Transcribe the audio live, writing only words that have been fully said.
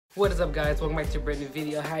What is up, guys? Welcome back to a brand new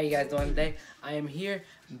video. How are you guys doing today? I am here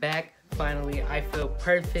back finally. I feel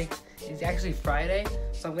perfect. It's actually Friday,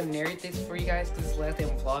 so I'm gonna narrate this for you guys because this is the last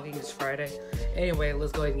day I'm vlogging. It's Friday. Anyway,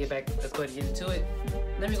 let's go ahead and get back. Let's go ahead and get into it.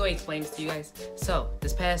 Let me go ahead and explain this to you guys. So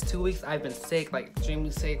this past 2 weeks I've been sick, like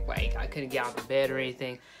extremely sick. Like I couldn't get out of bed or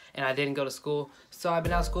anything, and I didn't go to school. So I've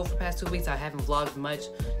been out of school for the past 2 weeks. I haven't vlogged much.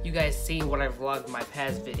 You guys seen what I vlogged in my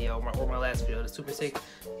past video or my last video, the super sick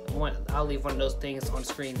one. I'll leave one of those things on the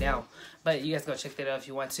screen now, but you guys go check that out if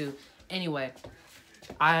you want to. Anyway,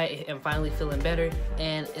 I am finally feeling better,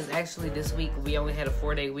 and it's actually this week we only had a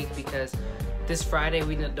 4-day week because this Friday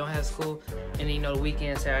we don't have school, and then, you know, the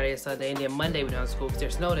weekend, Saturday and Sunday, and then Monday we don't have school because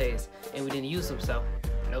there's snow days and we didn't use them, so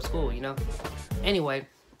no school, you know. Anyway,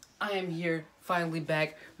 I am here finally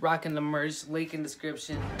back rocking the merch, link in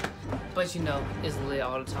description. But you know, it's lit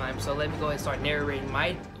all the time, so let me go ahead and start narrating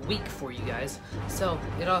my week for you guys. So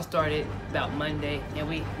it all started about Monday, and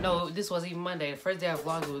this wasn't even Monday. The first day I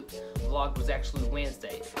vlogged was actually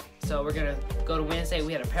Wednesday. So we're gonna go to Wednesday.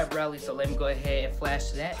 We had a pep rally, so let me go ahead and flash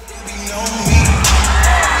to that.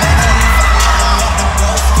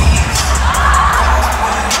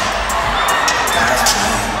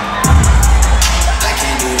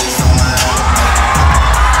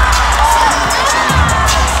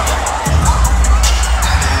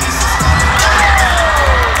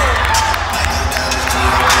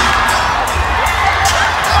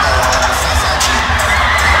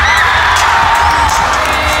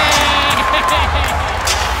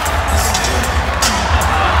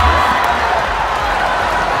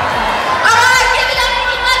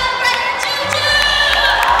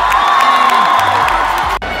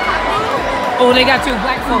 Oh, they got 2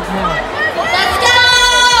 black folks now. Let's go!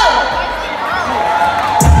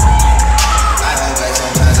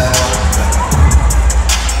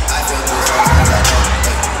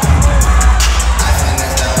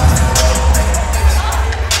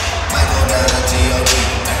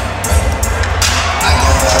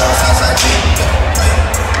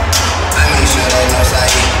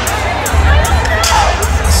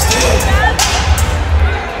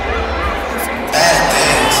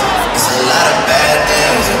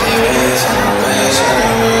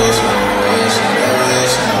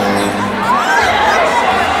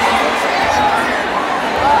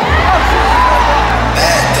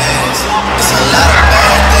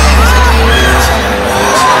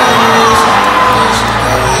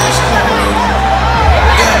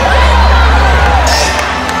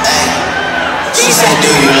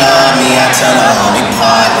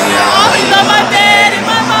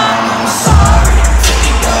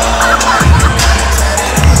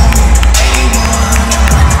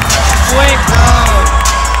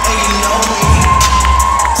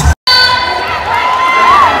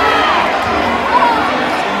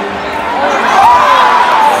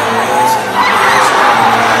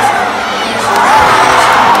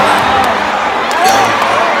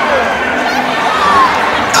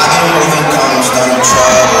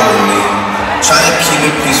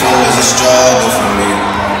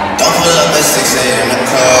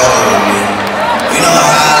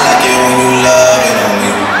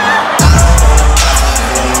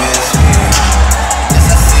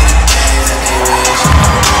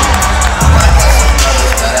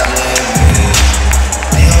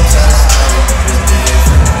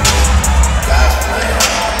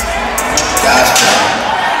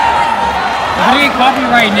 Coffee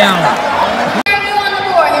right now. You on the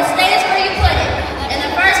board and stays where you put it. And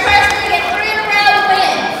the first person to get 3 in a row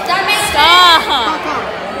wins. Does that make sense?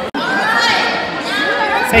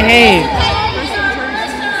 Alright. Say hey.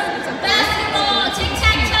 Basketball,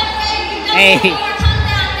 tic-tac-toe game. Hey.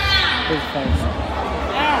 Come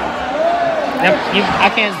down now. Yep, I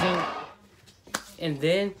can't zoom. And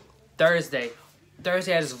then Thursday I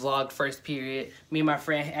just vlogged first period. Me and my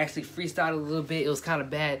friend actually freestyled a little bit. It was kind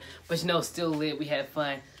of bad, but you know, still lit. We had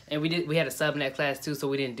fun, and we had a sub in that class too, so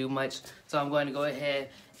we didn't do much. So I'm going to go ahead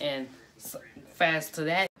and fast to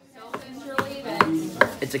that. So since you're leaving,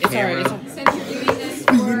 It's a camera. since you're doing this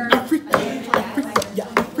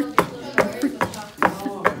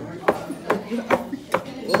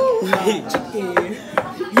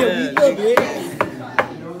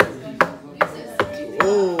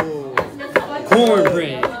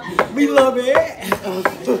Cornbread. We love it.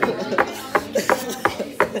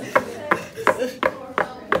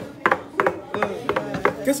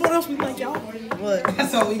 Guess what else we like, y'all? What?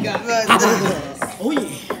 That's all we got. Oh yeah.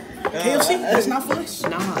 KFC, that's not for us.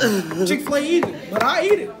 Nah. Chick-fil-A eat it, but I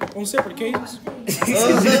eat it on separate occasions.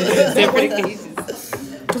 Separate occasions.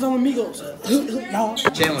 Cause I'm amigos. Y'all.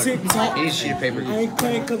 Chandler, TikTok. he needs a sheet of paper. I ain't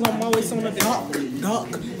playing cause I'm always on the dock.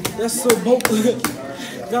 That's so dope.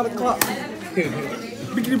 Got a clock.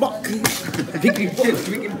 Biggity bock.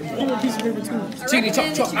 One more piece of paper too. Chickity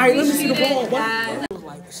chop chop. Alright, let me see the ball. What? It was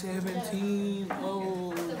like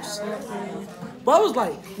 1707. But I was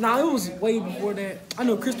like, nah, it was way before that. I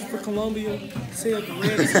know Christopher Columbia said the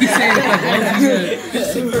Reds.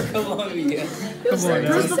 Christopher Columbia.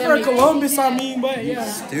 Christopher Columbus, I mean, but yeah.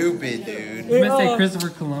 Stupid, dude. You must say Christopher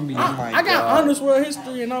Columbia. I got honors world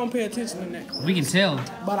history and I don't pay attention to that. We can tell.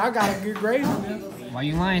 But I got a good grade on that. Why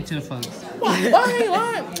you lying to the folks? Why ain't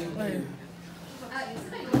lying?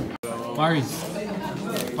 Maurice.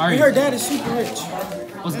 Her dad is super rich.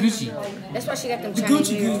 What's Gucci? That's why she got them The Chinese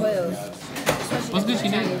Gucci New Year Gang. 12. What's Gucci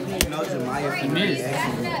name? Miz.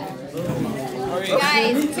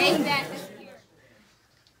 Guys, make that.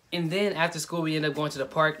 And then after school, we ended up going to the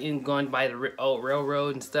park and going by the old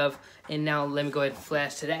railroad and stuff. And now let me go ahead and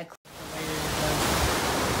flash to that.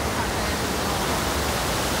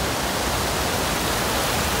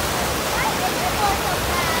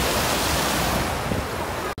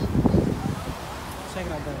 Check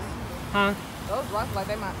it out, though. Huh? Those rocks like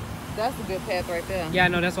they might. That's a good path right there. Yeah, I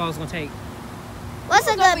know. That's what I was gonna take. What's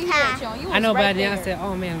a good path? I know, but then I said,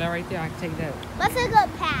 "Oh man, that right there, I can take that." What's a good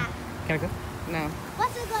path? Can I go? No.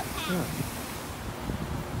 What's a good path?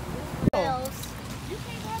 Wheels.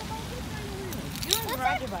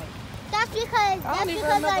 That's because I need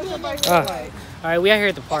All right, we out here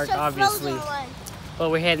at the park, It's a obviously. frozen one. But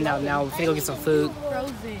we're heading out now. We're finna go get some food.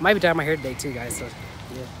 Might be dyeing my hair today too, guys. So,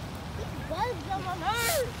 yeah.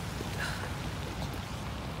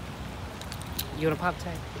 You want a pop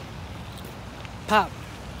tag? Pop.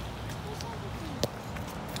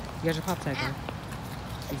 You got your pop tag, man.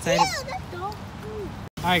 You excited?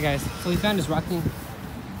 Alright, guys. So we found this rock thing.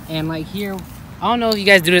 And like here, I don't know if you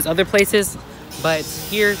guys do this other places, but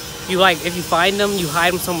here, you like, if you find them, you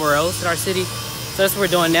hide them somewhere else in our city. So that's what we're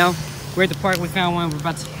doing now. We're at the park. We found one. We're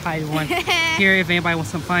about to hide one here if anybody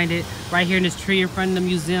wants to find it. Right here in this tree in front of the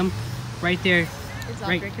museum. Right there. It's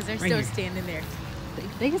Right- awkward because they're right still here. standing there.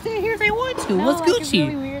 They can stay here if they want to. No, What's like, Gucci? It's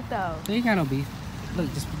really weird though. They ain't got no beef. Look,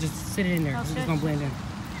 just sit it in there. It's just gonna blend in.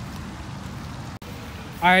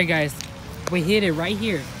 Alright guys. We hid it right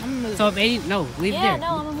here. I'm gonna move. So if any leave it there.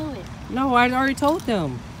 no, I'm gonna move it. No, I already told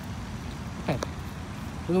them. Okay.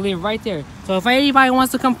 We're gonna leave it right there. So if anybody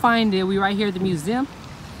wants to come find it, we right here at the museum.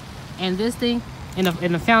 And this thing in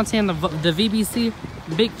the fountain of the VBC,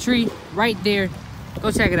 big tree right there.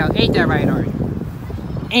 Go check it out. Ain't that right, Ari?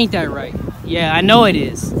 Ain't that right? Yeah, I know it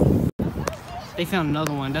is. They found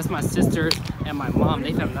another one. That's my sister and my mom.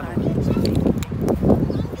 They found another one.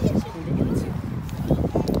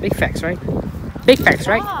 Big facts, right? Big facts,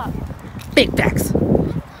 right? Big facts.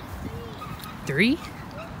 3?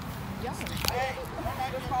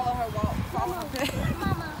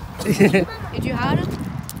 Did you hide him?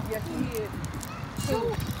 Yes, you did.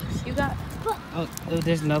 You got. Oh,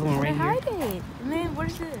 there's another one right here. Hide it. And then what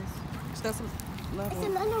is this? It's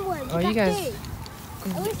another one. Oh, you guys.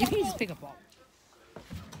 Three. You can just pick up all.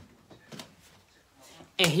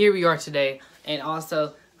 And here we are today. And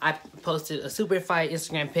also, I posted a super fire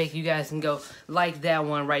Instagram pic. You guys can go like that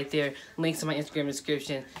one right there. Links in my Instagram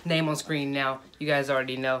description. Name on screen now. You guys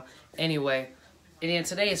already know. Anyway, and then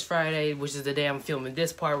today is Friday, which is the day I'm filming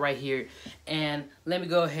this part right here. And let me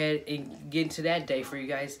go ahead and get into that day for you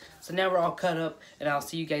guys. So now we're all cut up, and I'll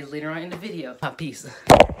see you guys later on in the video. Peace.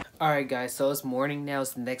 Alright guys, so it's morning now.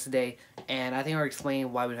 It's the next day. And I think I'll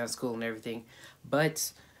explain why we don't have school and everything.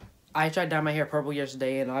 But I tried to dye my hair purple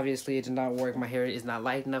yesterday, and obviously it did not work. My hair is not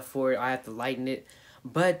light enough for it. I have to lighten it.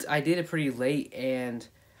 But I did it pretty late, and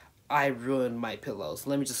I ruined my pillows.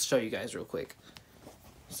 Let me just show you guys real quick.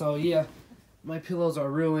 So yeah, my pillows are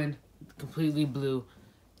ruined, completely blue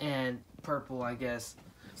and purple, I guess.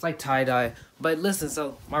 It's like tie-dye. But listen,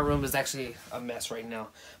 so my room is actually a mess right now.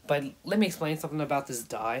 But let me explain something about this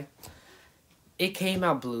dye. It came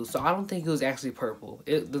out blue, so I don't think it was actually purple.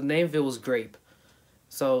 The name of it was grape.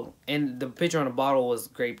 So, and the picture on the bottle was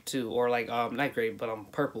grape too, or like, not grape,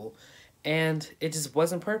 but purple. And it just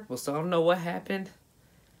wasn't purple, so I don't know what happened.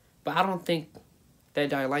 But I don't think that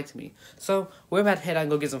dye liked me. So, we're about to head out and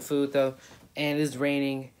go get some food though. And it's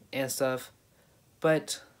raining and stuff.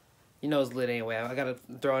 But, you know it's lit anyway. I gotta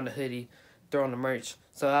throw on the hoodie, throw on the merch.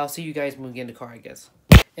 So, I'll see you guys when we get in the car, I guess.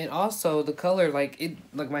 And also, the color, like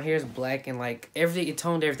my hair is black and like, everything, it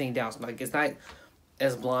toned everything down. So, like, it's not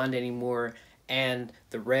as blonde anymore. And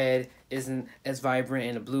the red isn't as vibrant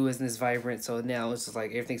and the blue isn't as vibrant. So now it's just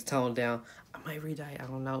like everything's toned down. I might re-dye, I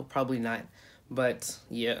don't know. Probably not. But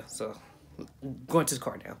yeah, so going to the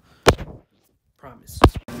car now. Promise.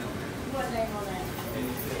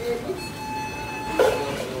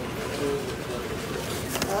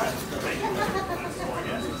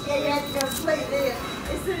 got a plate there.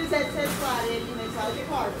 As soon as that test slide in, you may tell your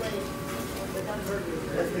car, please.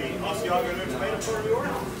 That's the Asiago new tomato for your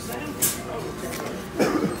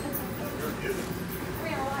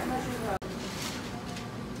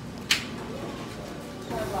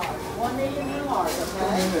One medium and large, okay?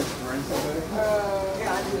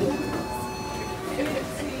 Yeah, I do.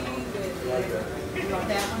 You want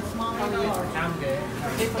that one small or large? I'm good.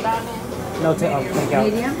 No, take out.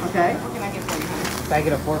 Medium, okay. What can I get for you? If I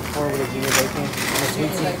get a 4 with a junior bacon and a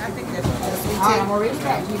sweet tea. All right, I'm gonna read it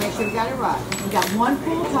back to you, make sure you got it right. You got 1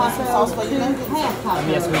 full taco, 2 half tacos.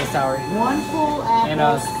 Yes, sweet and sour. 1 full apple. And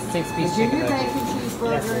a 6-piece a chicken junior nugget. bacon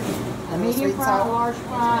cheeseburger, a medium fry, a large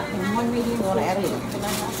fry, and 1 medium full tea.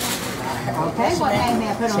 Okay, what name may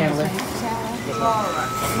I put on Chandler. this?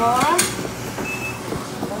 Laura?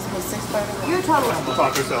 Your total.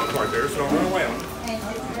 taco salad right there, so don't run away on it.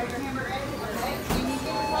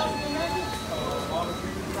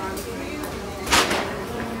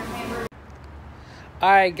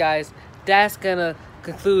 Alright guys, that's gonna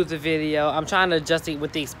conclude the video. I'm trying to adjust it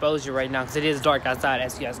with the exposure right now because it is dark outside,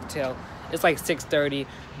 as you guys can tell. It's like 6:30.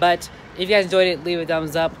 But if you guys enjoyed it, leave a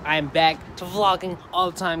thumbs up. I'm back to vlogging all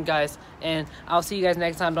the time, guys. And I'll see you guys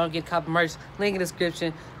next time. Don't get copy merch. Link in the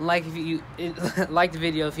description. Like if you like the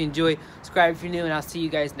video if you enjoy. Subscribe if you're new, and I'll see you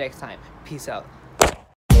guys next time. Peace out.